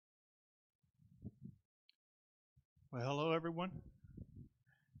Well, hello, everyone.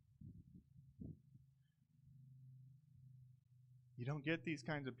 You don't get these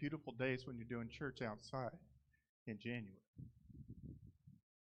kinds of beautiful days when you're doing church outside in January.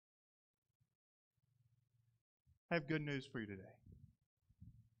 I have good news for you today.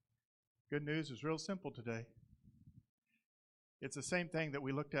 Good news is real simple today. It's the same thing that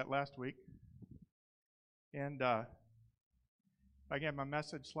we looked at last week. And again, my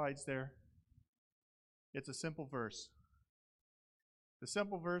message slides there. It's a simple verse. The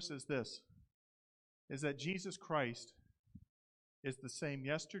simple verse is this, is that Jesus Christ is the same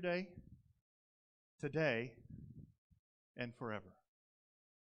yesterday, today, and forever.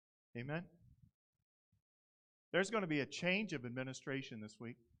 Amen? There's going to be a change of administration this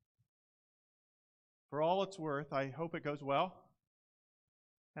week. For all it's worth, I hope it goes well.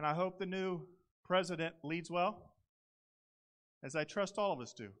 And I hope the new president leads well, as I trust all of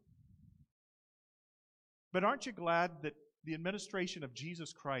us do. But aren't you glad that the administration of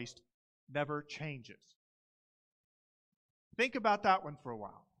Jesus Christ never changes? Think about that one for a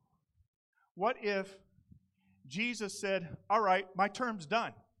while. What if Jesus said, all right, my term's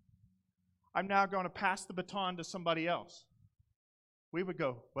done. I'm now going to pass the baton to somebody else. We would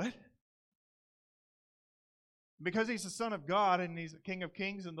go, what? Because he's the Son of God and he's the King of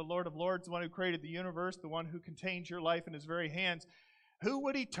Kings and the Lord of Lords, the one who created the universe, the one who contains your life in his very hands, who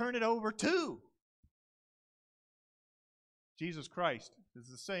would he turn it over to? Jesus Christ is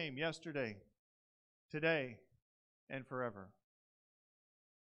the same yesterday, today, and forever.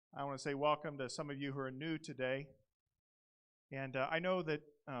 I want to say welcome to some of you who are new today. And I know that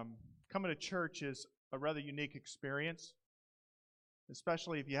coming to church is a rather unique experience,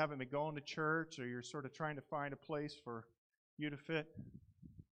 especially if you haven't been going to church or you're sort of trying to find a place for you to fit.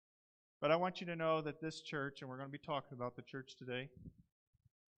 But I want you to know that this church, and we're going to be talking about the church today,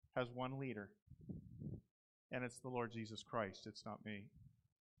 has one leader. And it's the Lord Jesus Christ. It's not me.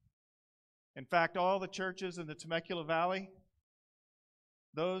 In fact, all the churches in the Temecula Valley,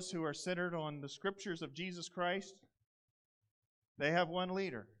 those who are centered on the scriptures of Jesus Christ, they have one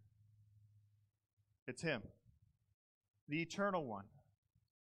leader. It's Him. The eternal one.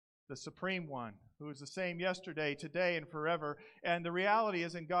 The supreme one, who is the same yesterday, today, and forever. And the reality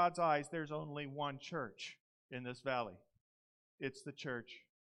is, in God's eyes, there's only one church in this valley. It's the church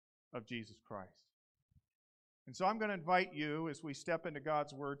of Jesus Christ. And so I'm going to invite you, as we step into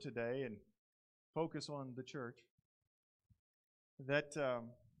God's Word today and focus on the church, that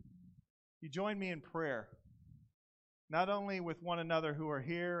you join me in prayer, not only with one another who are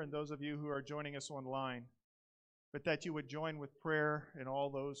here and those of you who are joining us online, but that you would join with prayer in all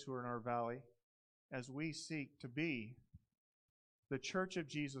those who are in our valley as we seek to be the church of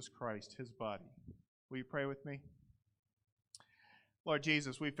Jesus Christ, His body. Will you pray with me? Lord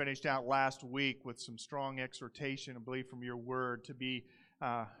Jesus, we finished out last week with some strong exhortation, I believe, from your word to be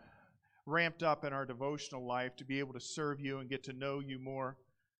ramped up in our devotional life, to be able to serve you and get to know you more.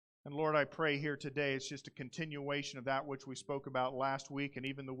 And Lord, I pray here today it's just a continuation of that which we spoke about last week and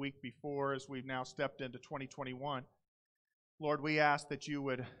even the week before as we've now stepped into 2021. Lord, we ask that you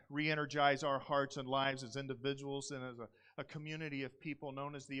would re-energize our hearts and lives as individuals and as a community of people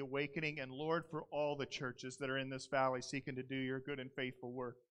known as the Awakening, and Lord, for all the churches that are in this valley seeking to do your good and faithful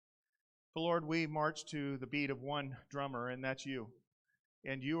work. For Lord, we march to the beat of one drummer, and that's you.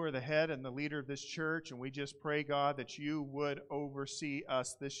 And you are the head and the leader of this church, and we just pray, God, that you would oversee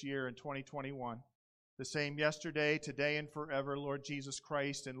us this year in 2021. The same yesterday, today, and forever, Lord Jesus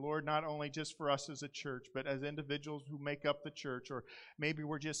Christ. And Lord, not only just for us as a church, but as individuals who make up the church, or maybe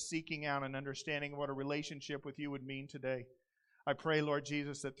we're just seeking out an understanding of what a relationship with you would mean today. I pray, Lord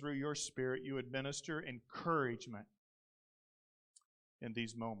Jesus, that through your Spirit you would minister encouragement in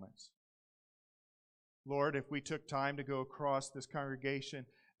these moments. Lord, if we took time to go across this congregation,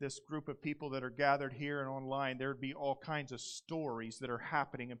 this group of people that are gathered here and online, there would be all kinds of stories that are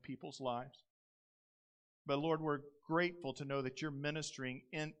happening in people's lives. But Lord, we're grateful to know that you're ministering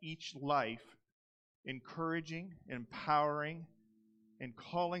in each life, encouraging, empowering, and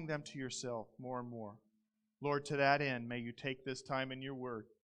calling them to yourself more and more. Lord, to that end, may you take this time in your word.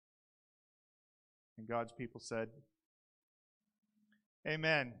 And God's people said,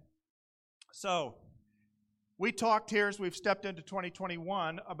 amen. So, we talked here as we've stepped into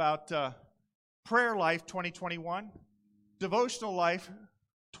 2021 about prayer life 2021, devotional life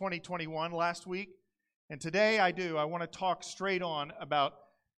 2021 last week. And today I want to talk straight on about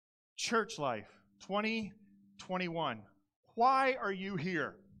church life 2021. Why are you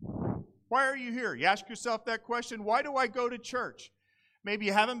here? Why are you here? You ask yourself that question. Why do I go to church? Maybe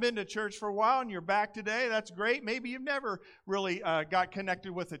you haven't been to church for a while and you're back today. That's great. Maybe you've never really got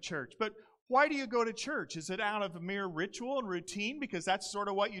connected with a church. But Why do you go to church? Is it out of a mere ritual and routine because that's sort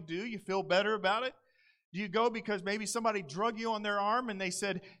of what you do? You feel better about it? Do you go because maybe somebody drug you on their arm and they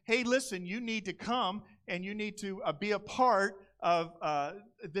said, hey, listen, you need to come and you need to be a part of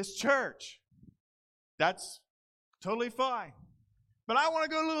this church? That's totally fine. But I want to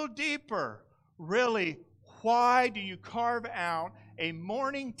go a little deeper. Really, why do you carve out a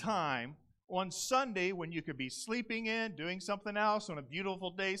morning time on Sunday when you could be sleeping in, doing something else on a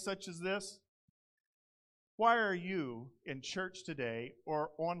beautiful day such as this? Why are you in church today or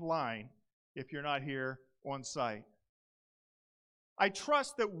online if you're not here on site? I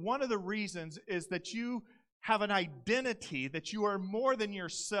trust that one of the reasons is that you have an identity, that you are more than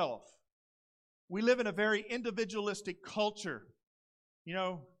yourself. We live in a very individualistic culture. You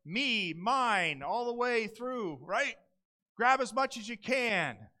know, me, mine, all the way through, right? Grab as much as you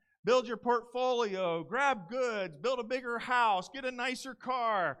can. Build your portfolio. Grab goods. Build a bigger house. Get a nicer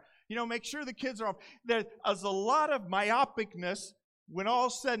car. You know, make sure the kids are off. There's a lot of myopicness when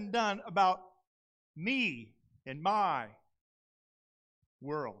all's said and done about me and my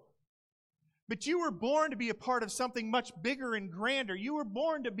world. But you were born to be a part of something much bigger and grander. You were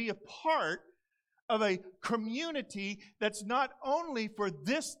born to be a part of a community that's not only for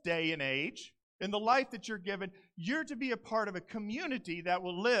this day and age, in the life that you're given, you're to be a part of a community that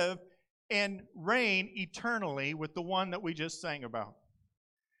will live and reign eternally with the one that we just sang about.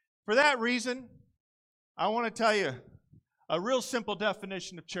 For that reason, I want to tell you a real simple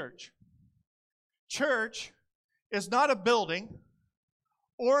definition of church. Church is not a building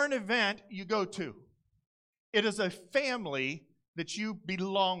or an event you go to. It is a family that you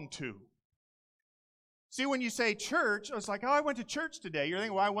belong to. See, when you say church, it's like, oh, I went to church today. You're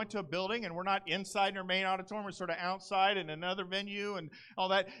thinking, well, I went to a building and we're not inside in our main auditorium. We're sort of outside in another venue and all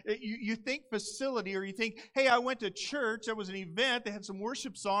that. You think facility, or you think, hey, I went to church. There was an event. They had some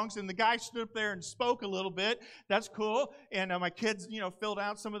worship songs and the guy stood up there and spoke a little bit. That's cool. And my kids, filled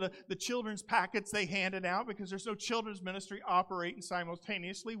out some of the children's packets they handed out because there's no children's ministry operating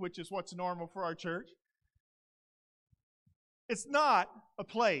simultaneously, which is what's normal for our church. It's not a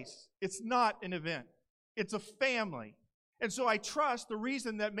place. It's not an event. It's a family. And so I trust the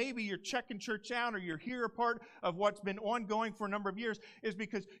reason that maybe you're checking church out or you're here a part of what's been ongoing for a number of years is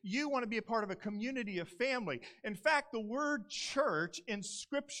because you want to be a part of a community of family. In fact, the word church in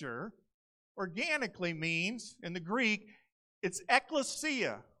Scripture organically means, in the Greek, it's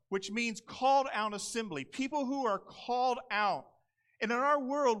ekklesia, which means called out assembly. People who are called out. And in our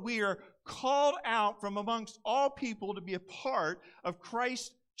world, we are called out from amongst all people to be a part of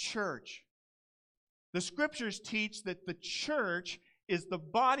Christ's church. The Scriptures teach that the church is the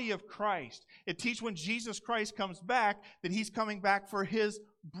body of Christ. It teaches when Jesus Christ comes back that He's coming back for His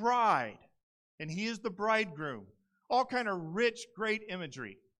bride. And He is the bridegroom. All kind of rich, great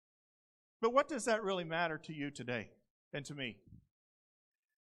imagery. But what does that really matter to you today and to me?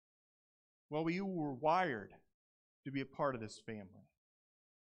 Well, you were wired to be a part of this family.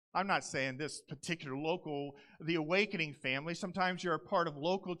 I'm not saying this particular local, the Awakening family. Sometimes you're a part of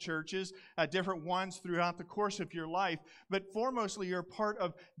local churches, different ones throughout the course of your life. But foremostly, you're a part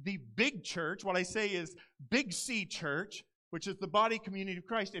of the big church. What I say is Big C Church, which is the body community of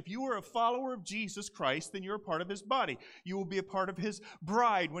Christ. If you are a follower of Jesus Christ, then you're a part of His body. You will be a part of His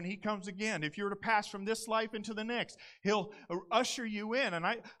bride when He comes again. If you were to pass from this life into the next, He'll usher you in. And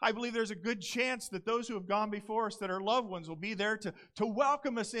I believe there's a good chance that those who have gone before us, that are loved ones, will be there to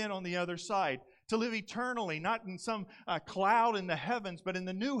welcome us in on the other side, to live eternally, not in some cloud in the heavens, but in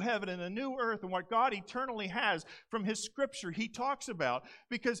the new heaven and the new earth, and what God eternally has from His Scripture He talks about.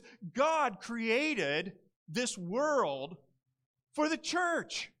 Because God created this world for the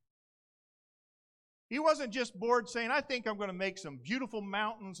church. He wasn't just bored saying, I think I'm going to make some beautiful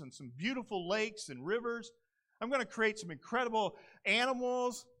mountains and some beautiful lakes and rivers. I'm going to create some incredible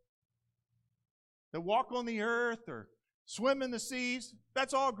animals that walk on the earth or swim in the seas.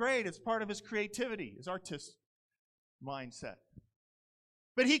 That's all great. It's part of His creativity, His artistic mindset.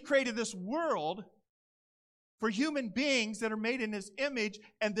 But He created this world for human beings that are made in His image,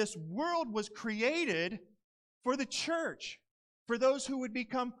 and this world was created for the church, for those who would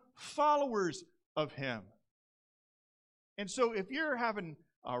become followers of Him. And so if you're having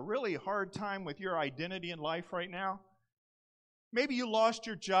a really hard time with your identity in life right now, maybe you lost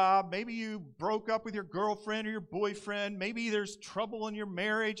your job, maybe you broke up with your girlfriend or your boyfriend, maybe there's trouble in your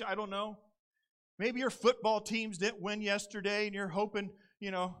marriage, I don't know. Maybe your football teams didn't win yesterday and you're hoping,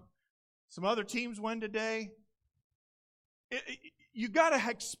 some other teams win today. You got to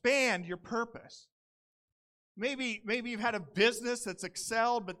expand your purpose. Maybe you've had a business that's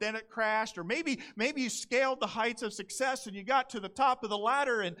excelled, but then it crashed. Or maybe you scaled the heights of success and you got to the top of the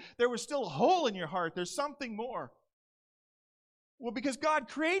ladder and there was still a hole in your heart. There's something more. Well, because God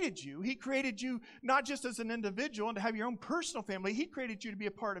created you. He created you not just as an individual and to have your own personal family. He created you to be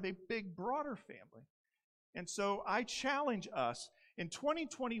a part of a big, broader family. And so I challenge us in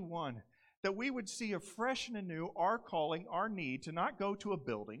 2021 that we would see afresh and anew our calling, our need to not go to a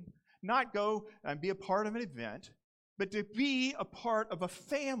building, not go and be a part of an event, but to be a part of a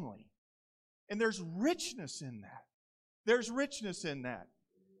family. And there's richness in that. There's richness in that.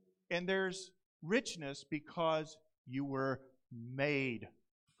 And there's richness because you were made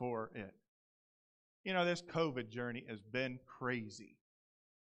for it. You know, this COVID journey has been crazy.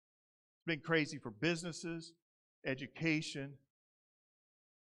 It's been crazy for businesses, education.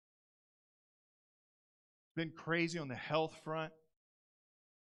 It's been crazy on the health front.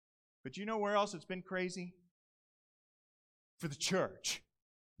 But you know where else it's been crazy? For the church.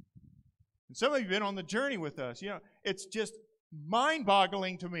 And some of you have been on the journey with us. You know, it's just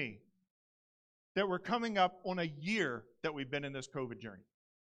mind-boggling to me that we're coming up on a year that we've been in this COVID journey.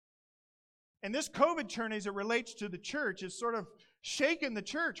 And this COVID journey, as it relates to the church, is sort of shaken the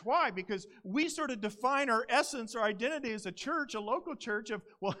church. Why? Because we sort of define our essence, our identity as a church, a local church of,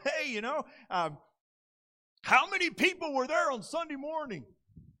 well, hey, you know, how many people were there on Sunday morning?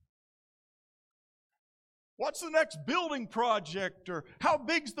 What's the next building project? Or how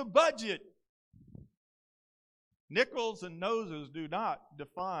big's the budget? Nickels and noses do not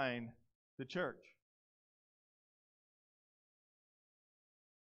define the church.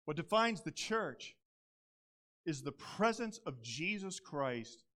 What defines the church is the presence of Jesus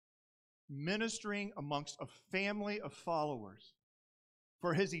Christ ministering amongst a family of followers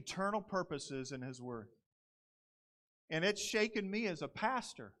for His eternal purposes and His worth. And it's shaken me as a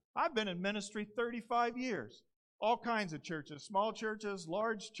pastor. I've been in ministry 35 years. All kinds of churches, small churches,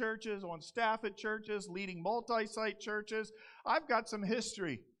 large churches, on staff at churches, leading multi-site churches. I've got some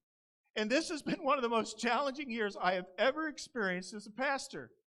history. And this has been one of the most challenging years I have ever experienced as a pastor.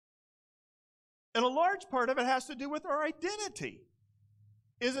 And a large part of it has to do with our identity.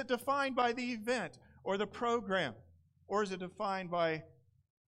 Is it defined by the event or the program? Or is it defined by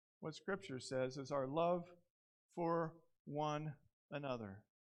what Scripture says is our love for one another?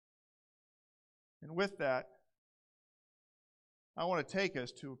 And with that, I want to take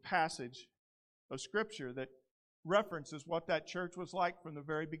us to a passage of Scripture that references what that church was like from the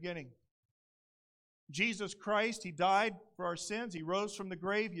very beginning. Jesus Christ, He died for our sins. He rose from the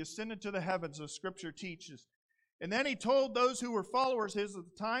grave. He ascended to the heavens, as Scripture teaches. And then He told those who were followers His at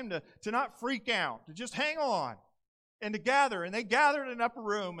the time to not freak out, to just hang on and to gather. And they gathered in an upper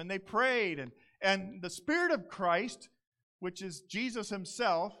room and they prayed. And the Spirit of Christ, which is Jesus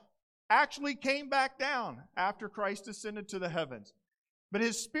Himself, actually came back down after Christ ascended to the heavens. But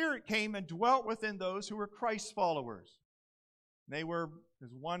His Spirit came and dwelt within those who were Christ's followers. They were, as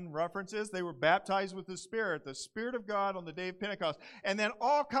one reference is, they were baptized with the Spirit of God on the day of Pentecost. And then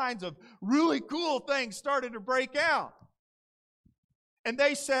all kinds of really cool things started to break out. And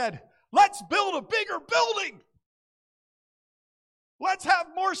they said, let's build a bigger building. Let's have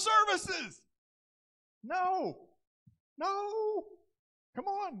more services. No. Come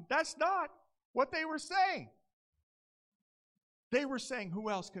on, that's not what they were saying. They were saying, who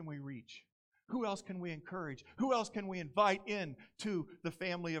else can we reach? Who else can we encourage? Who else can we invite in to the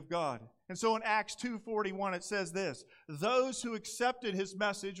family of God? And so in Acts 2:41 it says this, those who accepted His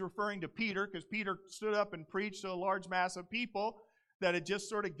message, referring to Peter, because Peter stood up and preached to a large mass of people that had just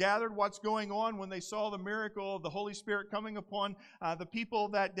sort of gathered what's going on when they saw the miracle of the Holy Spirit coming upon the people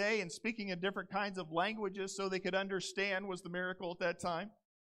that day and speaking in different kinds of languages so they could understand was the miracle at that time,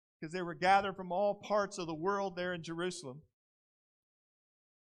 because they were gathered from all parts of the world there in Jerusalem.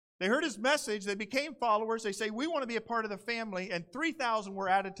 They heard His message. They became followers. They say, we want to be a part of the family. And 3,000 were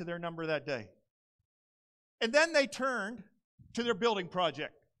added to their number that day. And then they turned to their building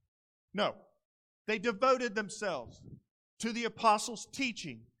project. No. They devoted themselves to the apostles'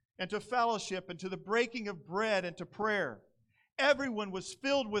 teaching and to fellowship and to the breaking of bread and to prayer. Everyone was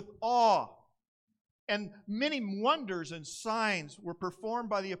filled with awe. And many wonders and signs were performed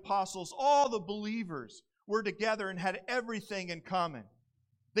by the apostles. All the believers were together and had everything in common.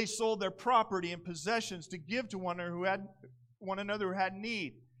 They sold their property and possessions to give to one another who had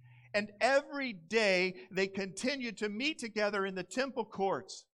need. And every day they continued to meet together in the temple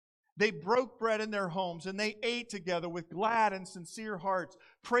courts. They broke bread in their homes and they ate together with glad and sincere hearts,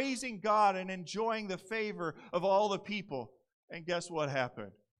 praising God and enjoying the favor of all the people. And guess what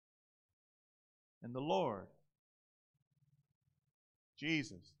happened? And the Lord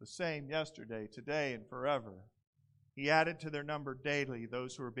Jesus, the same yesterday, today, and forever. He added to their number daily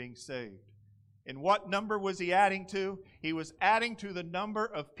those who are being saved. And what number was he adding to? He was adding to the number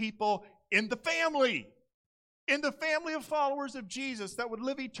of people in the family of followers of Jesus that would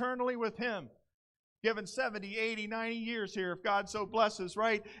live eternally with him. Given 70, 80, 90 years here, if God so blesses,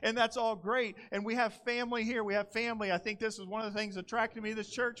 right? And that's all great. And we have family here. We have family. I think this is one of the things that attracted me to this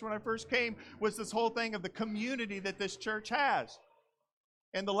church when I first came, was this whole thing of the community that this church has.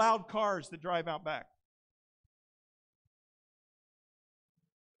 And the loud cars that drive out back.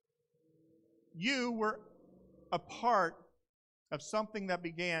 You were a part of something that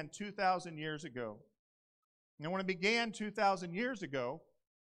began 2,000 years ago. And when it began 2,000 years ago,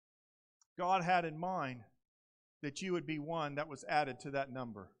 God had in mind that you would be one that was added to that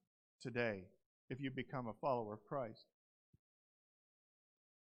number today if you become a follower of Christ.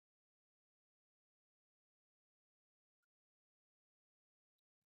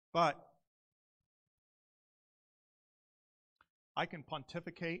 But I can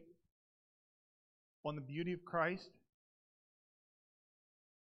pontificate on the beauty of Christ,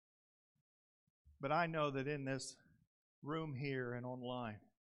 but I know that in this room here and online,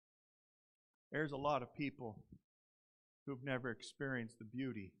 there's a lot of people who've never experienced the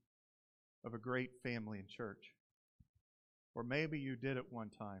beauty of a great family in church. Or maybe you did at one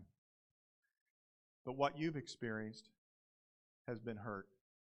time, but what you've experienced has been hurt.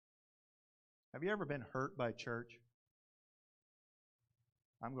 Have you ever been hurt by church?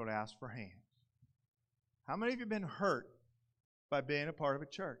 I'm going to ask for hands. How many of you have been hurt by being a part of a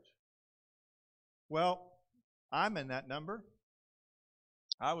church? Well, I'm in that number.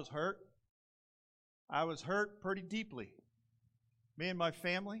 I was hurt. I was hurt pretty deeply. Me and my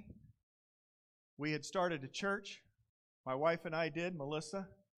family, we had started a church. My wife and I did, Melissa.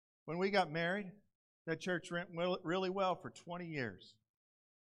 When we got married, that church went really well for 20 years.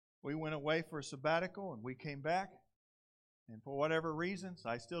 We went away for a sabbatical and we came back. And for whatever reasons,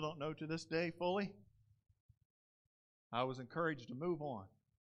 I still don't know to this day fully, I was encouraged to move on.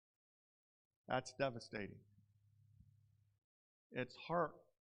 That's devastating. It's hard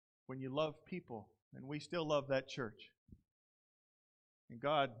when you love people, and we still love that church. And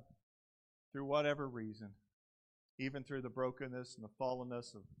God, through whatever reason, even through the brokenness and the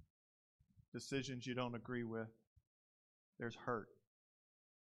fallenness of decisions you don't agree with, there's hurt.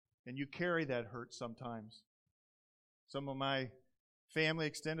 And you carry that hurt sometimes. Some of my family,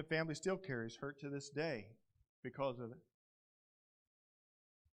 extended family, still carries hurt to this day because of it.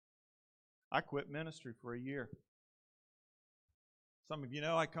 I quit ministry for a year. Some of you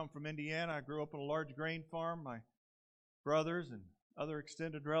know I come from Indiana. I grew up on a large grain farm. My brothers and other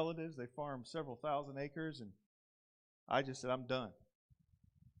extended relatives, they farm several thousand acres, and I just said, I'm done.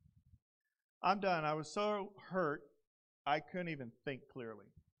 I'm done. I was so hurt, I couldn't even think clearly.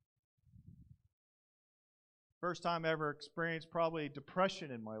 First time I ever experienced probably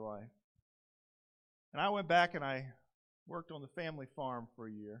depression in my life. And I went back and I worked on the family farm for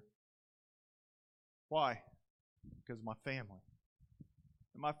a year. Why? Because of my family.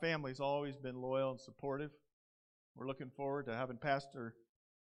 And my family's always been loyal and supportive. We're looking forward to having Pastor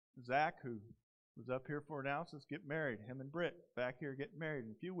Zach, who was up here for announcements, get married. Him and Britt back here getting married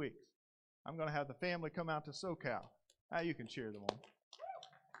in a few weeks. I'm going to have the family come out to SoCal. Now you can cheer them on.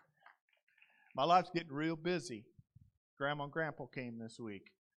 My life's getting real busy. Grandma and Grandpa came this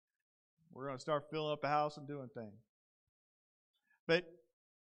week. We're going to start filling up the house and doing things. But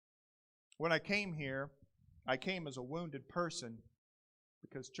when I came here, I came as a wounded person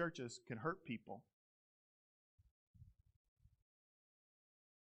because churches can hurt people.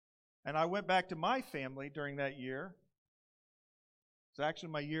 And I went back to my family during that year. It's actually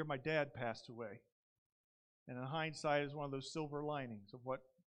my year my dad passed away. And in hindsight, is one of those silver linings of what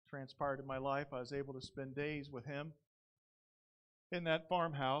transpired in my life. I was able to spend days with him in that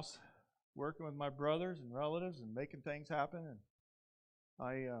farmhouse, working with my brothers and relatives and making things happen. And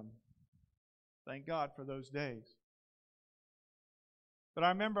I thank God for those days. But I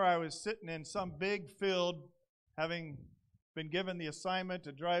remember I was sitting in some big field, having been given the assignment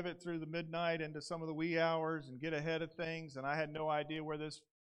to drive it through the midnight into some of the wee hours and get ahead of things. And I had no idea where this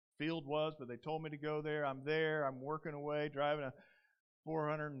field was, but they told me to go there. I'm there. I'm working away, driving a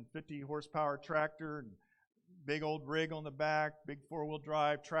 450 horsepower tractor and big old rig on the back, big four-wheel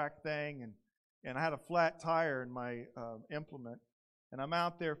drive track thing. And I had a flat tire in my implement. And I'm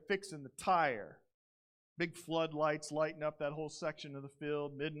out there fixing the tire. Big floodlights lighting up that whole section of the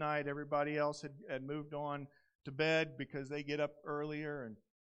field. Midnight, everybody else had moved on to bed because they get up earlier. And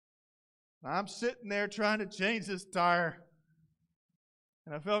I'm sitting there trying to change this tire.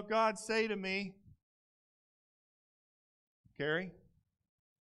 And I felt God say to me, Carrie,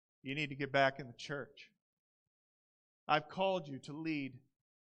 You need to get back in the church. I've called you to lead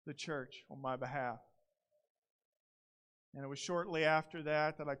the church on my behalf. And it was shortly after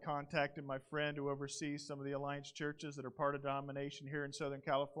that I contacted my friend who oversees some of the Alliance churches that are part of denomination here in Southern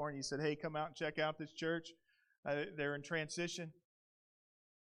California. He said, hey, come out and check out this church. They're in transition.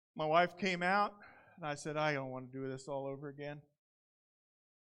 My wife came out, and I said, I don't want to do this all over again.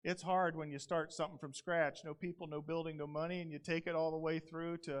 It's hard when you start something from scratch. No people, no building, no money, and you take it all the way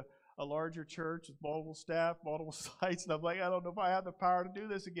through to a larger church with multiple staff, multiple sites. And I'm like, I don't know if I have the power to do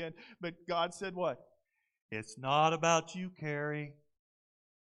this again. But God said what? It's not about you, Carrie.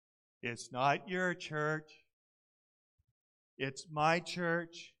 It's not your church. It's my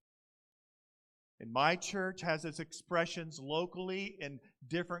church. And my church has its expressions locally in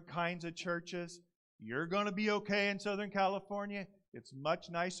different kinds of churches. You're going to be okay in Southern California. It's much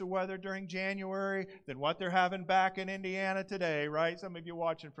nicer weather during January than what they're having back in Indiana today, right? Some of you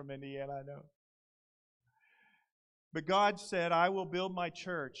watching from Indiana, I know. But God said, I will build my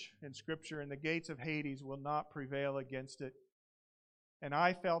church in Scripture, and the gates of Hades will not prevail against it. And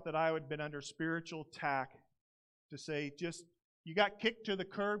I felt that I had been under spiritual attack to say, just, you got kicked to the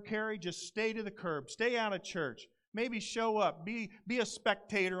curb, Carrie, just stay to the curb. Stay out of church. Maybe show up. Be a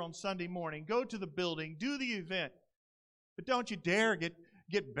spectator on Sunday morning. Go to the building. Do the event. But don't you dare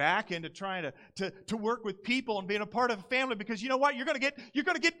get back into trying to work with people and being a part of a family, because you know what? You're going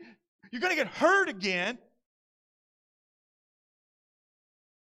to get hurt again.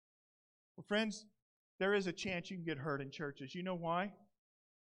 Well, friends, there is a chance you can get hurt in churches. You know why?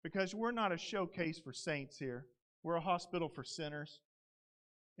 Because we're not a showcase for saints here. We're a hospital for sinners.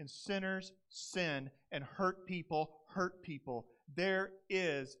 And sinners sin and hurt people. There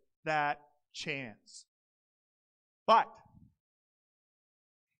is that chance. But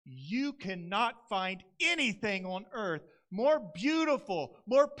you cannot find anything on earth more beautiful,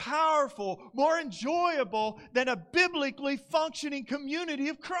 more powerful, more enjoyable than a biblically functioning community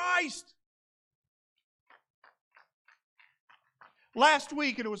of Christ. Last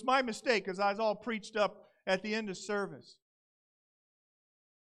week, and it was my mistake because I was all preached up at the end of service.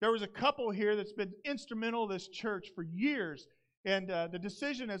 There was a couple here that's been instrumental in this church for years. And the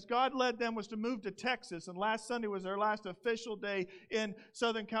decision, as God led them, was to move to Texas. And last Sunday was their last official day in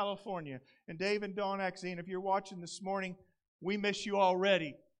Southern California. And Dave and Dawn Axine, if you're watching this morning, we miss you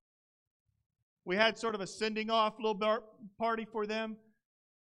already. We had sort of a sending off little party for them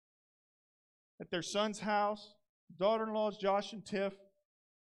at their son's house. Daughter-in-laws, Josh and Tiff.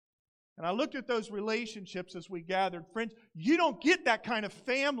 And I looked at those relationships as we gathered. Friends, you don't get that kind of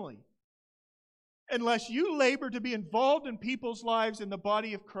family unless you labor to be involved in people's lives in the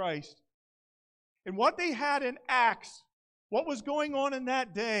body of Christ. And what they had in Acts, what was going on in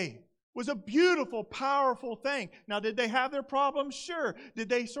that day, was a beautiful, powerful thing. Now, did they have their problems? Sure. Did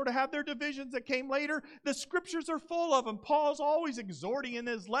they sort of have their divisions that came later? The Scriptures are full of them. Paul's always exhorting in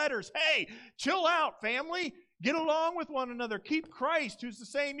his letters, hey, chill out, family. Get along with one another. Keep Christ, who's the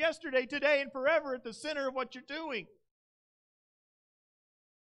same yesterday, today, and forever, at the center of what you're doing.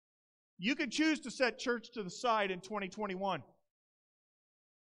 You can choose to set church to the side in 2021.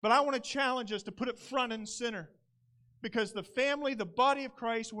 But I want to challenge us to put it front and center. Because the family, the body of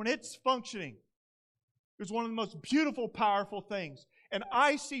Christ, when it's functioning, is one of the most beautiful, powerful things. And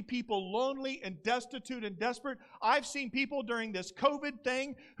I see people lonely and destitute and desperate. I've seen people during this COVID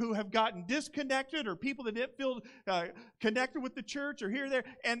thing who have gotten disconnected, or people that didn't feel connected with the church or here or there.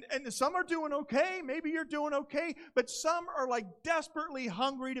 And some are doing okay. Maybe you're doing okay. But some are like desperately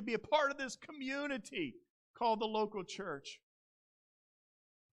hungry to be a part of this community called the local church.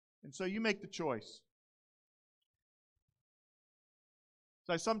 And so you make the choice.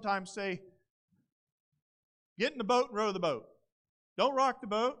 So I sometimes say, get in the boat and row the boat. Don't rock the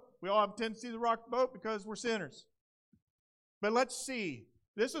boat. We all have a tendency to rock the boat because we're sinners. But let's see.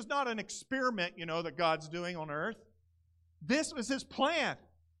 This is not an experiment, that God's doing on earth. This was His plan.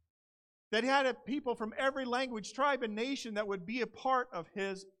 That He had people from every language, tribe, and nation that would be a part of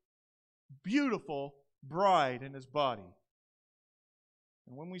His beautiful bride in His body.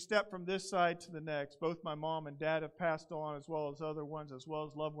 And when we step from this side to the next, both my mom and dad have passed on, as well as other ones, as well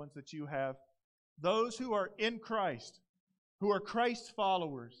as loved ones that you have. Those who are in Christ, who are Christ's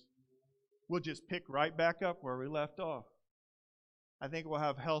followers, will just pick right back up where we left off. I think we'll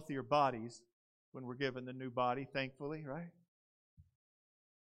have healthier bodies when we're given the new body, thankfully, right?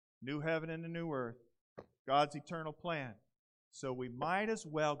 New heaven and a new earth. God's eternal plan. So we might as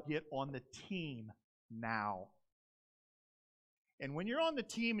well get on the team now. And when you're on the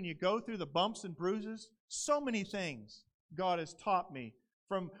team and you go through the bumps and bruises, so many things God has taught me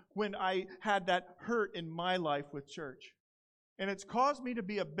from when I had that hurt in my life with church. And it's caused me to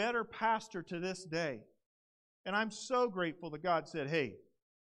be a better pastor to this day. And I'm so grateful that God said, hey,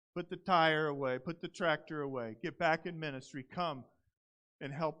 put the tire away, put the tractor away, get back in ministry, come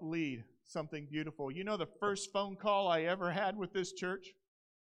and help lead something beautiful. You know, the first phone call I ever had with this church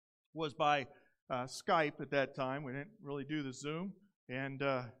was by Skype at that time. We didn't really do the Zoom. And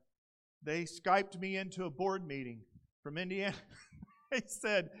they Skyped me into a board meeting from Indiana. They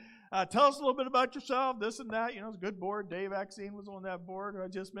said, tell us a little bit about yourself, this and that. You know, it's a good board. Dave Axine was on that board I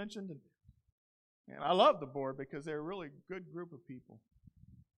just mentioned. And I love the board because they're a really good group of people.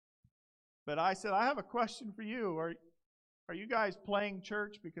 But I said, I have a question for you. Are you guys playing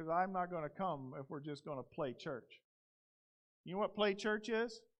church? Because I'm not going to come if we're just going to play church. You know what play church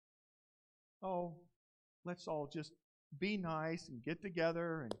is? Oh, let's all just be nice and get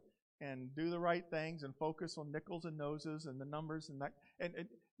together and do the right things and focus on nickels and noses and the numbers and that. And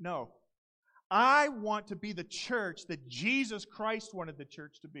no. I want to be the church that Jesus Christ wanted the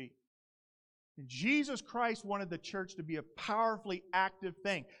church to be. And Jesus Christ wanted the church to be a powerfully active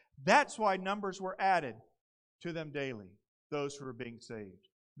thing. That's why numbers were added to them daily, those who were being saved.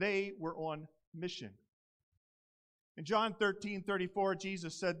 They were on mission. In John 13:34,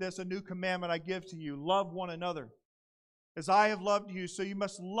 Jesus said this, a new commandment I give to you, love one another. As I have loved you, so you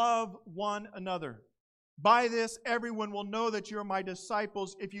must love one another. By this, everyone will know that you are my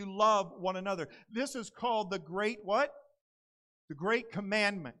disciples if you love one another. This is called the great what? The great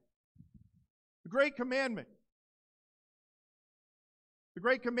commandment. The great commandment. The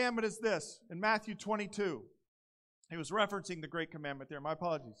great commandment is this, in Matthew 22. He was referencing the great commandment there. My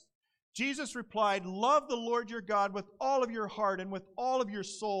apologies. Jesus replied, love the Lord your God with all of your heart and with all of your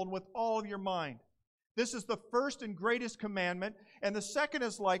soul and with all of your mind. This is the first and greatest commandment, and the second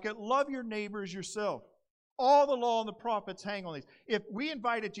is like it, love your neighbor as yourself. All the law and the prophets hang on these. If we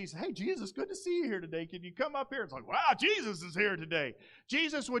invited Jesus, hey, Jesus, good to see you here today. Can you come up here? It's like, wow, Jesus is here today.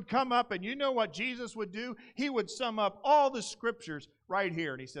 Jesus would come up, and you know what Jesus would do? He would sum up all the scriptures right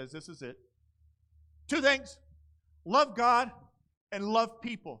here, and he says, this is it. Two things. Love God and love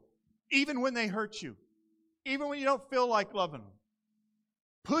people, even when they hurt you, even when you don't feel like loving them.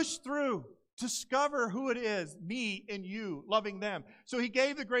 Push through. Discover who it is, me and you, loving them. So he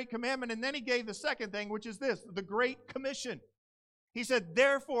gave the great commandment, and then he gave the second thing, which is this, the Great Commission. He said,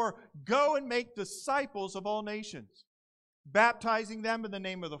 therefore, go and make disciples of all nations, baptizing them in the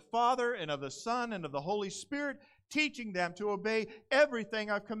name of the Father and of the Son and of the Holy Spirit, teaching them to obey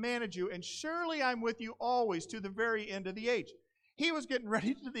everything I've commanded you. And surely I'm with you always to the very end of the age. He was getting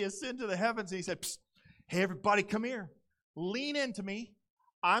ready to ascend to the heavens, and he said, hey, everybody, come here. Lean into me.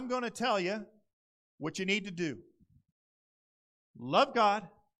 I'm going to tell you what you need to do. Love God,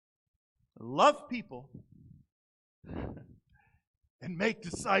 love people, and make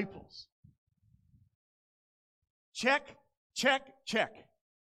disciples. Check, check, check.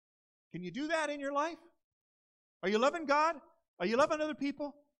 Can you do that in your life? Are you loving God? Are you loving other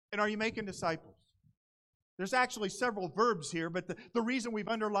people? And are you making disciples? There's actually several verbs here, but the reason we've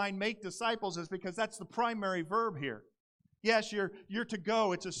underlined make disciples is because that's the primary verb here. Yes, you're to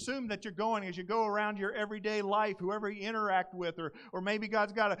go. It's assumed that you're going as you go around your everyday life, whoever you interact with, or maybe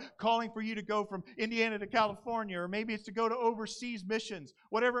God's got a calling for you to go from Indiana to California, or maybe it's to go to overseas missions,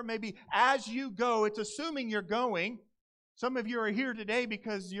 whatever it may be. As you go, it's assuming you're going. Some of you are here today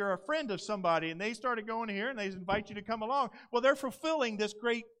because you're a friend of somebody, and they started going here, and they invite you to come along. Well, they're fulfilling this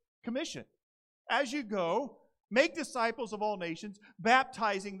great commission. As you go, make disciples of all nations,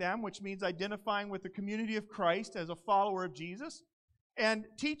 baptizing them, which means identifying with the community of Christ as a follower of Jesus, and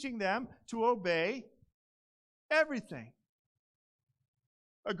teaching them to obey everything.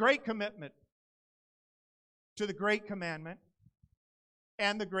 A great commitment to the great commandment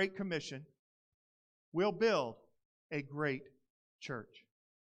and the great commission will build a great church.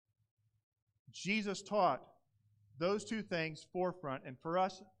 Jesus taught those two things forefront, and for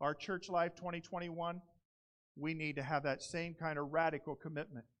us, our Church Life 2021, we need to have that same kind of radical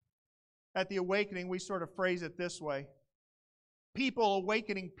commitment. At the Awakening, we sort of phrase it this way. People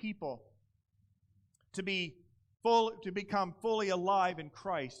awakening people to become fully alive in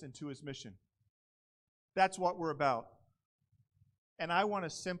Christ and to His mission. That's what we're about. And I want to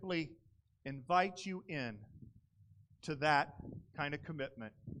simply invite you in to that kind of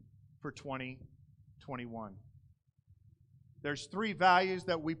commitment for 2021. There's three values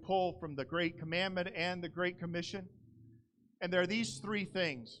that we pull from the Great Commandment and the Great Commission. And there are these three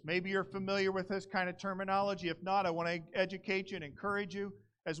things. Maybe you're familiar with this kind of terminology. If not, I want to educate you and encourage you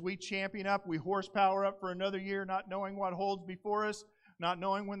as we champion up, we horsepower up for another year, not knowing what holds before us. not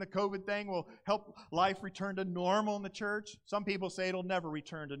knowing when the COVID thing will help life return to normal in the church. Some people say it'll never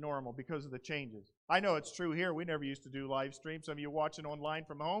return to normal because of the changes. I know it's true here. We never used to do live streams. Some of you watching online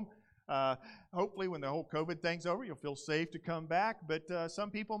from home. Hopefully when the whole COVID thing's over, you'll feel safe to come back. But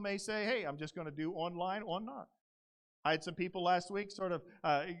some people may say, hey, I'm just going to do online or not. I had some people last week sort of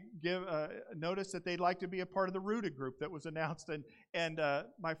give notice that they'd like to be a part of the Rooted group that was announced. And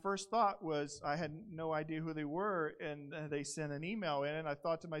my first thought was I had no idea who they were, and they sent an email in, and I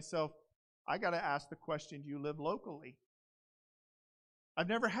thought to myself, I got to ask the question, do you live locally? I've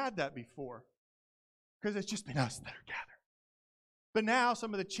never had that before because it's just been us that are gathered. But now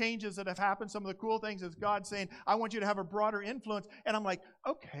some of the changes that have happened, some of the cool things is God saying, I want you to have a broader influence. And I'm like,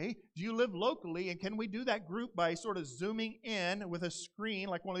 okay, do you live locally? And can we do that group by sort of zooming in with a screen,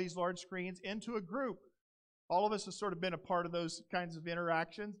 like one of these large screens, into a group? All of us have sort of been a part of those kinds of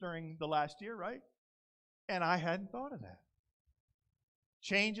interactions during the last year, right? And I hadn't thought of that.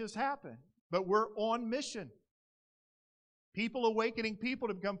 Changes happen, but we're on mission. People awakening people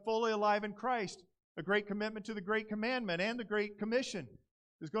to become fully alive in Christ. A great commitment to the Great Commandment and the Great Commission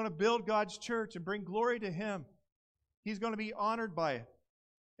is going to build God's church and bring glory to Him. He's going to be honored by it.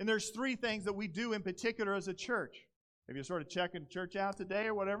 And there's three things that we do in particular as a church. If you're sort of checking church out today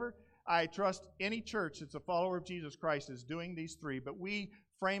or whatever, I trust any church that's a follower of Jesus Christ is doing these three, but we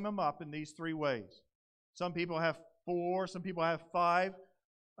frame them up in these three ways. Some people have 4, some people have 5.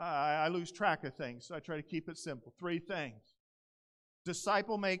 I lose track of things, so I try to keep it simple. 3 things.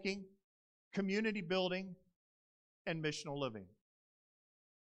 Disciple making, community building, and missional living.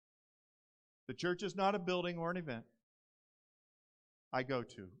 The church is not a building or an event I go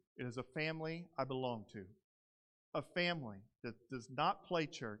to. It is a family I belong to. A family that does not play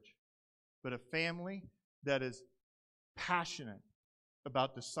church, but a family that is passionate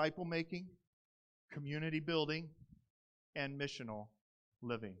about disciple making, community building, and missional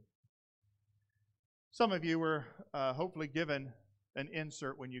living. Some of you were hopefully given an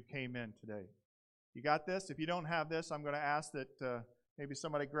insert when you came in today. You got this? If you don't have this, I'm going to ask that maybe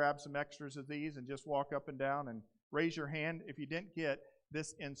somebody grab some extras of these and just walk up and down and raise your hand if you didn't get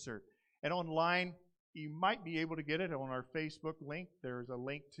this insert. And online, you might be able to get it on our Facebook link. There's a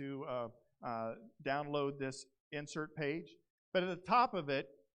link to download this insert page. But at the top of it,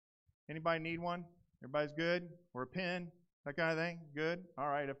 anybody need one? Everybody's good? Or a pen? That kind of thing? Good? All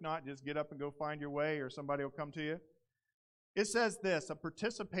right. If not, just get up and go find your way or somebody will come to you. It says this, a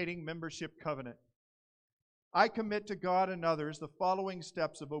participating membership covenant. I commit to God and others the following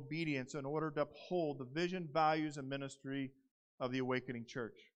steps of obedience in order to uphold the vision, values, and ministry of the Awakening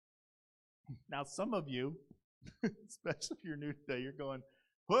Church. Now, some of you, especially if you're new today, you're going,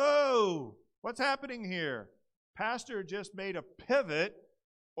 whoa, what's happening here? Pastor just made a pivot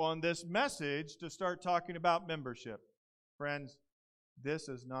on this message to start talking about membership. Friends, this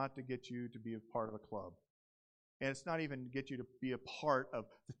is not to get you to be a part of a club. And it's not even to get you to be a part of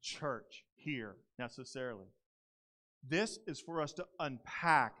the church here necessarily. This is for us to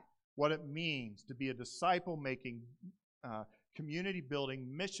unpack what it means to be a disciple-making, community-building,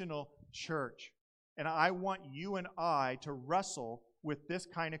 missional church. And I want you and I to wrestle with this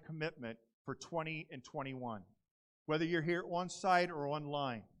kind of commitment for 20 and 21, whether you're here on site or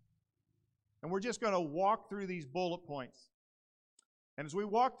online. And we're just going to walk through these bullet points. And as we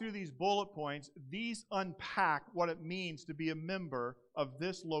walk through these bullet points, these unpack what it means to be a member of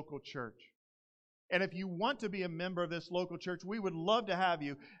this local church. And if you want to be a member of this local church, we would love to have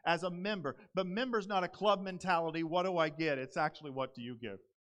you as a member. But member's not a club mentality. What do I get? It's actually, what do you give?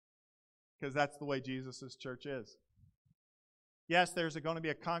 Because that's the way Jesus' church is. Yes, there's going to be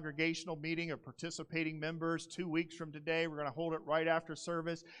a congregational meeting of participating members 2 weeks from today. We're going to hold it right after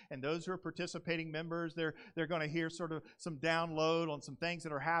service. And those who are participating members, they're going to hear sort of some download on some things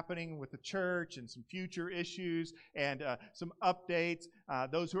that are happening with the church and some future issues and some updates.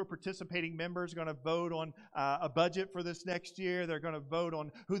 Those who are participating members are going to vote on a budget for this next year. They're going to vote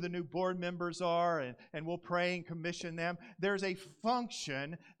on who the new board members are, and we'll pray and commission them. There's a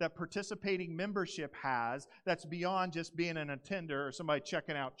function that participating membership has that's beyond just being an attender or somebody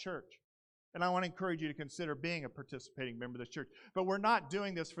checking out church. And I want to encourage you to consider being a participating member of this church. But we're not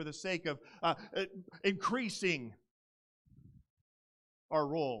doing this for the sake of increasing our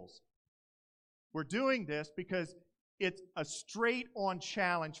roles. We're doing this because it's a straight-on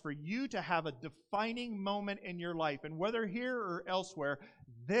challenge for you to have a defining moment in your life. And whether here or elsewhere,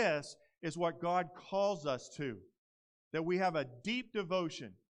 this is what God calls us to. That we have a deep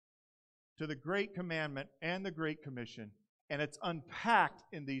devotion to the Great Commandment and the Great Commission. And it's unpacked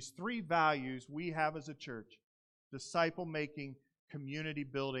in these 3 values we have as a church: disciple-making, community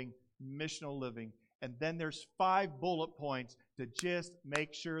building, missional living. And then there's 5 bullet points to just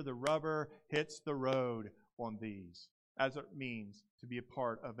make sure the rubber hits the road on these, as it means to be a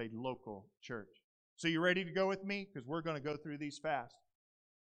part of a local church. So you ready to go with me? Because we're going to go through these fast.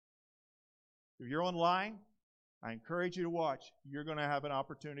 If you're online, I encourage you to watch. You're going to have an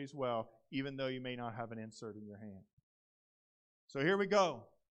opportunity as well, even though you may not have an insert in your hand. So here we go.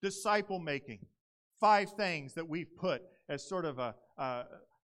 Disciple making. 5 things that we've put as sort of a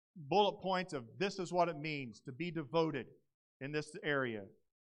bullet points of this is what it means to be devoted in this area.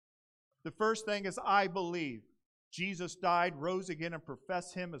 The first thing is I believe. Jesus died, rose again, and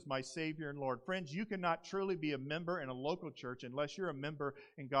profess Him as my Savior and Lord. Friends, you cannot truly be a member in a local church unless you're a member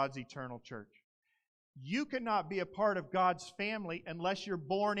in God's eternal church. You cannot be a part of God's family unless you're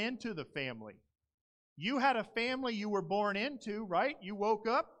born into the family. You had a family you were born into, right? You woke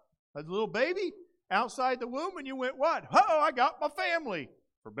up as a little baby outside the womb and you went, what? Oh, I got my family.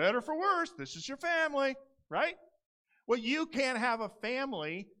 For better or for worse, this is your family, right? Well, you can't have a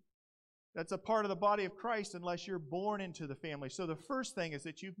family that's a part of the body of Christ unless you're born into the family. So the first thing is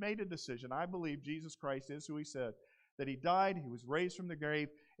that you've made a decision. I believe Jesus Christ is who He said, that He died, He was raised from the grave,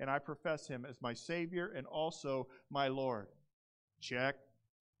 and I profess Him as my Savior and also my Lord. Check.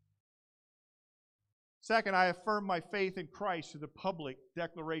 Second, I affirm my faith in Christ through the public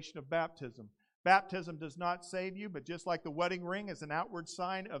declaration of baptism. Baptism does not save you, but just like the wedding ring is an outward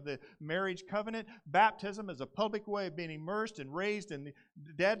sign of the marriage covenant, baptism is a public way of being immersed and raised and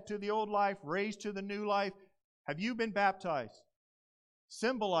dead to the old life, raised to the new life. Have you been baptized?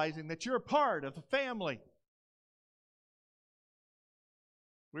 Symbolizing that you're a part of the family.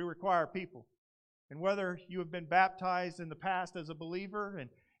 We require people. And whether you have been baptized in the past as a believer, and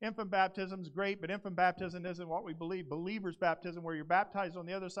infant baptism is great, but infant baptism isn't what we believe. Believer's baptism, where you're baptized on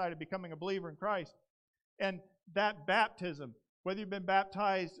the other side of becoming a believer in Christ. And that baptism, whether you've been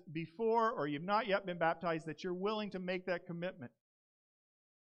baptized before or you've not yet been baptized, that you're willing to make that commitment.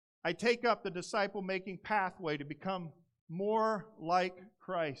 I take up the disciple-making pathway to become more like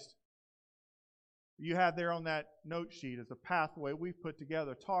Christ. You have there on that note sheet as a pathway we've put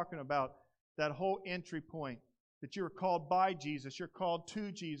together talking about that whole entry point. That you're called by Jesus, you're called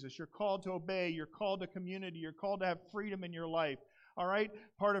to Jesus, you're called to obey, you're called to community, you're called to have freedom in your life. All right?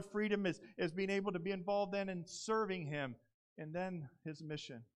 Part of freedom is being able to be involved then in serving Him and then His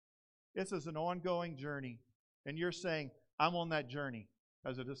mission. This is an ongoing journey. And you're saying, I'm on that journey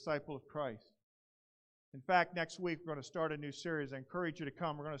as a disciple of Christ. In fact, next week we're going to start a new series. I encourage you to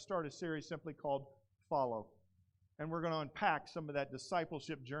come. We're going to start a series simply called Follow. And we're going to unpack some of that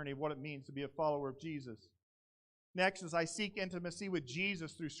discipleship journey of what it means to be a follower of Jesus. Next is I seek intimacy with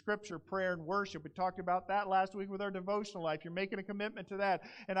Jesus through Scripture, prayer, and worship. We talked about that last week with our devotional life. You're making a commitment to that.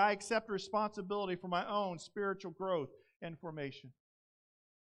 And I accept responsibility for my own spiritual growth and formation.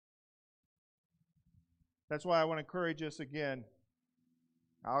 That's why I want to encourage us again.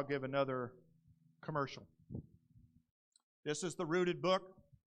 I'll give another commercial. This is the Rooted book.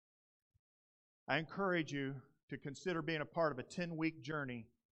 I encourage you to consider being a part of a 10-week journey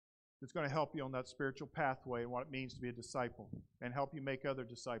that's going to help you on that spiritual pathway and what it means to be a disciple and help you make other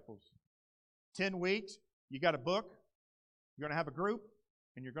disciples. 10 weeks, you got a book, you're going to have a group,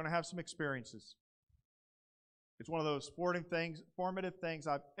 and you're going to have some experiences. It's one of those formative things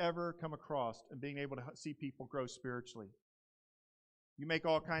I've ever come across in being able to see people grow spiritually. You make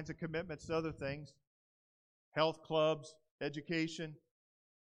all kinds of commitments to other things, health clubs, education.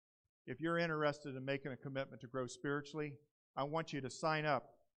 If you're interested in making a commitment to grow spiritually, I want you to sign up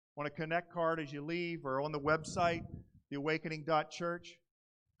on a Connect card as you leave or on the website, theawakening.church,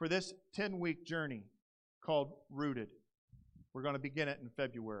 for this 10-week journey called Rooted. We're going to begin it in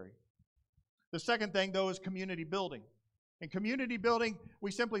February. The second thing, though, is community building. In community building, we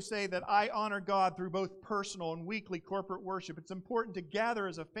simply say that I honor God through both personal and weekly corporate worship. It's important to gather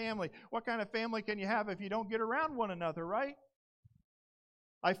as a family. What kind of family can you have if you don't get around one another, right?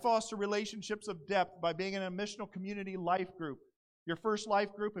 I foster relationships of depth by being in a missional community life group. Your first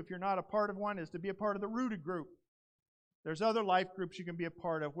life group, if you're not a part of one, is to be a part of the Rooted group. There's other life groups you can be a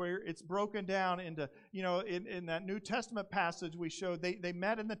part of where it's broken down into, in that New Testament passage we showed, they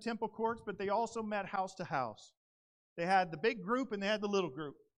met in the temple courts, but they also met house to house. They had the big group and they had the little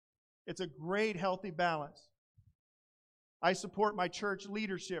group. It's a great, healthy balance. I support my church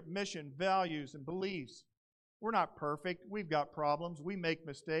leadership, mission, values, and beliefs. We're not perfect. We've got problems. We make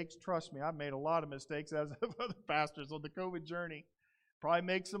mistakes. Trust me, I've made a lot of mistakes, as have other pastors on the COVID journey. Probably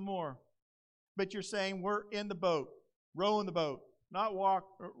make some more. But you're saying we're in the boat, rowing the boat, not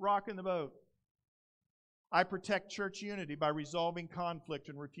rocking the boat. I protect church unity by resolving conflict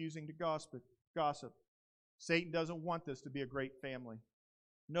and refusing to gossip. Satan doesn't want this to be a great family.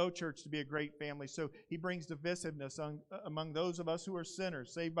 No church to be a great family. So he brings divisiveness among those of us who are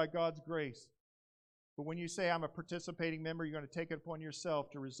sinners, saved by God's grace. But when you say, I'm a participating member, you're going to take it upon yourself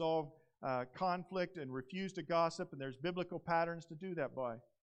to resolve conflict and refuse to gossip, and there's biblical patterns to do that by.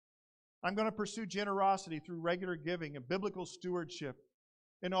 I'm going to pursue generosity through regular giving and biblical stewardship.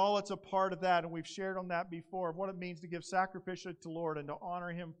 And all that's a part of that, and we've shared on that before, of what it means to give sacrificially to the Lord and to honor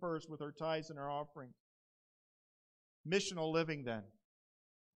Him first with our tithes and our offerings. Missional living then.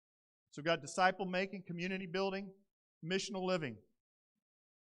 So we've got disciple making, community building, missional living.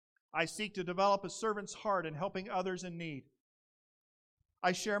 I seek to develop a servant's heart in helping others in need.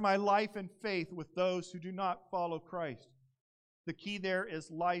 I share my life and faith with those who do not follow Christ. The key there is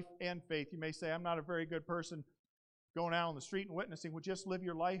life and faith. You may say, I'm not a very good person going out on the street and witnessing. Well, just live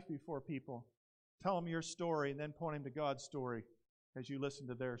your life before people. Tell them your story and then point them to God's story as you listen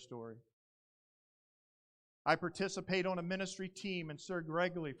to their story. I participate on a ministry team and serve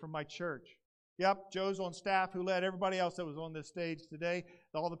regularly from my church. Yep, Joe's on staff who led everybody else that was on this stage today.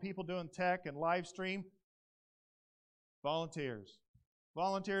 All the people doing tech and live stream. Volunteers.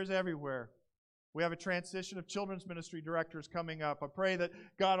 Volunteers everywhere. We have a transition of children's ministry directors coming up. I pray that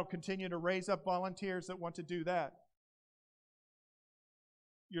God will continue to raise up volunteers that want to do that.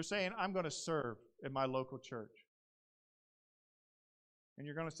 You're saying, I'm going to serve in my local church. And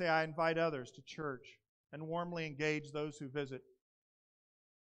you're going to say, I invite others to church and warmly engage those who visit.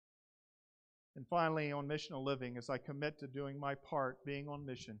 And finally, on missional living, as I commit to doing my part, being on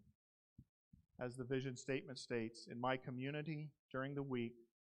mission, as the vision statement states, in my community during the week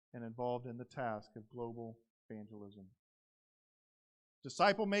and involved in the task of global evangelism.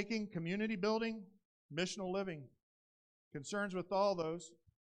 Disciple making, community building, missional living. Concerns with all those.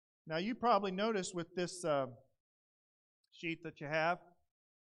 Now, you probably noticed with this sheet that you have,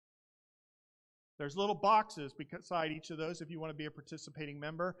 there's little boxes beside each of those if you want to be a participating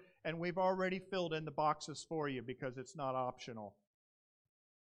member, and we've already filled in the boxes for you because it's not optional.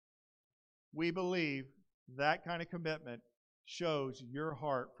 We believe that kind of commitment shows your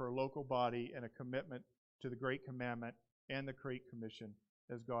heart for a local body and a commitment to the Great Commandment and the Great Commission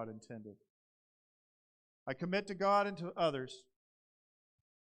as God intended. I commit to God and to others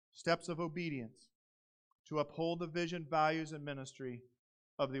steps of obedience to uphold the vision, values, and ministry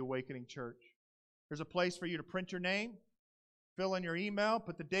of the Awakening Church. There's a place for you to print your name, fill in your email,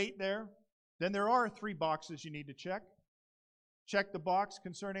 put the date there. Then there are 3 boxes you need to check. Check the box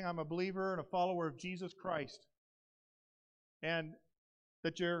concerning I'm a believer and a follower of Jesus Christ. And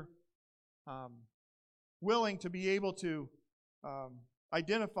that you're willing to be able to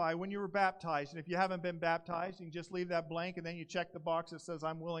identify when you were baptized. And if you haven't been baptized, you can just leave that blank and then you check the box that says,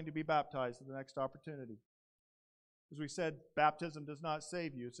 I'm willing to be baptized at the next opportunity. As we said, baptism does not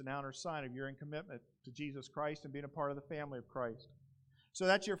save you. It's an outer sign of your in commitment to Jesus Christ and being a part of the family of Christ. So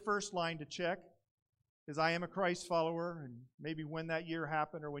that's your first line to check, is I am a Christ follower, and maybe when that year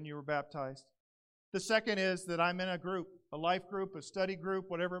happened or when you were baptized. The second is that I'm in a group, a life group, a study group,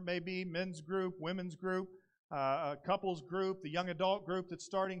 whatever it may be, men's group, women's group, a couples group, the young adult group that's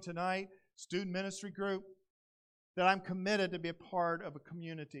starting tonight, student ministry group, that I'm committed to be a part of a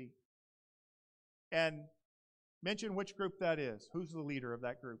community. And mention which group that is. Who's the leader of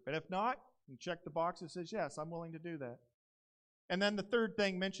that group? And if not, you check the box that says, yes, I'm willing to do that. And then the third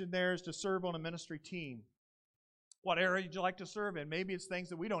thing mentioned there is to serve on a ministry team. What area would you like to serve in? Maybe it's things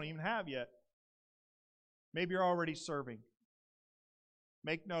that we don't even have yet. Maybe you're already serving.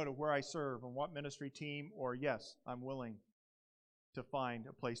 Make note of where I serve and what ministry team, or yes, I'm willing to find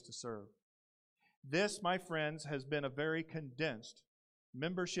a place to serve. This, my friends, has been a very condensed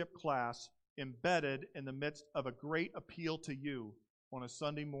membership class embedded in the midst of a great appeal to you on a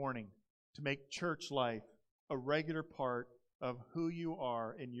Sunday morning to make church life a regular part of who you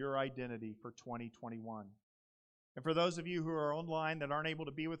are in your identity for 2021. And for those of you who are online that aren't able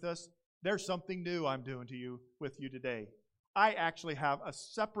to be with us, there's something new I'm doing with you today. I actually have a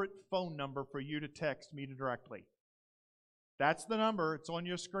separate phone number for you to text me directly. That's the number. It's on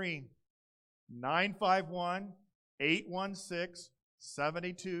your screen.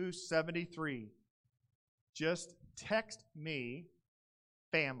 951-816-7273. Just text me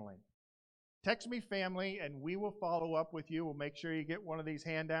family. Text me family, and we will follow up with you. We'll make sure you get one of these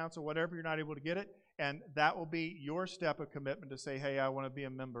handouts or whatever you're not able to get it, and that will be your step of commitment to say, hey, I want to be a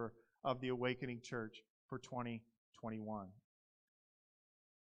member of the Awakening Church for 2021.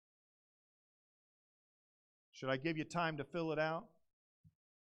 Should I give you time to fill it out?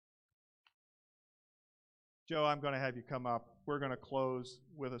 Joe, I'm going to have you come up. We're going to close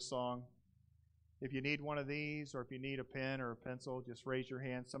with a song. If you need one of these, or if you need a pen or a pencil, just raise your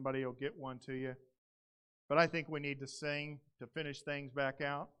hand. Somebody will get one to you. But I think we need to sing to finish things back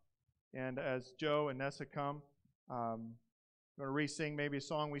out. And as Joe and Nessa come, I'm going to re-sing maybe a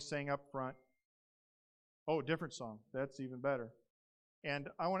song we sang up front. Oh, different song. That's even better. And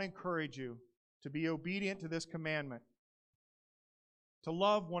I want to encourage you to be obedient to this commandment, to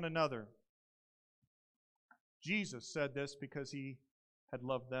love one another. Jesus said this because he had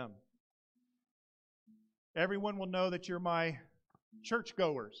loved them. Everyone will know that you're my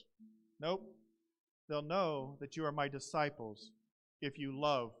churchgoers. Nope. They'll know that you are my disciples if you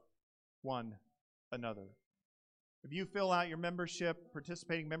love one another. If you fill out your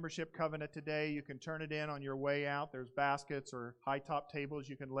participating membership covenant today, you can turn it in on your way out. There's baskets or high-top tables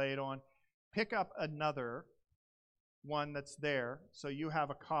you can lay it on. Pick up another one that's there so you have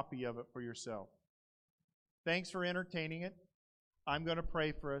a copy of it for yourself. Thanks for entertaining it. I'm going to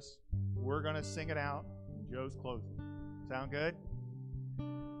pray for us. We're going to sing it out. Joe's closing. Sound good?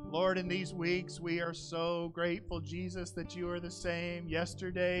 Lord, in these weeks, we are so grateful, Jesus, that you are the same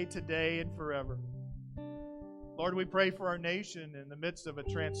yesterday, today, and forever. Lord, we pray for our nation in the midst of a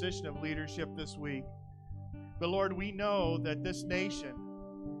transition of leadership this week. But Lord, we know that this nation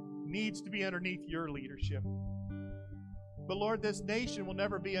needs to be underneath your leadership. But Lord, this nation will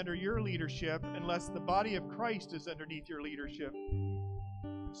never be under your leadership unless the body of Christ is underneath your leadership.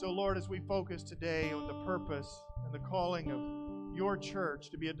 So Lord, as we focus today on the purpose and the calling of your church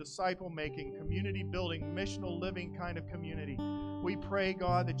to be a disciple-making, community-building, missional living kind of community, we pray,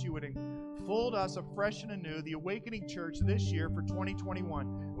 God, that you would enfold us afresh and anew, the Awakening Church this year for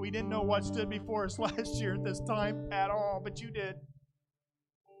 2021. We didn't know what stood before us last year at this time at all, but you did.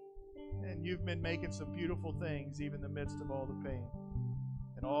 And you've been making some beautiful things even in the midst of all the pain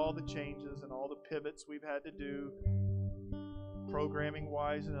and all the changes and all the pivots we've had to do,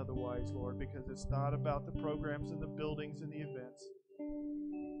 programming-wise and otherwise, Lord, because it's not about the programs and the buildings and the events.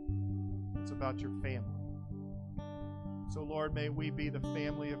 It's about your family. So, Lord, may we be the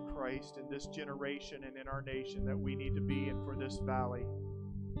family of Christ in this generation and in our nation that we need to be in for this valley.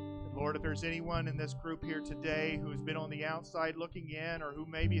 And Lord, if there's anyone in this group here today who has been on the outside looking in or who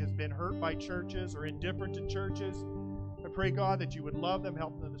maybe has been hurt by churches or indifferent to churches, I pray, God, that you would love them,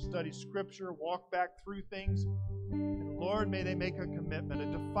 help them to study Scripture, walk back through things. And Lord, may they make a commitment, a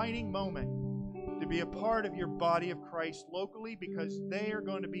defining moment to be a part of your body of Christ locally because they are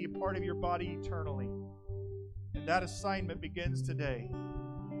going to be a part of your body eternally. And that assignment begins today,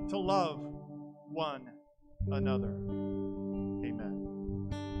 to love one another.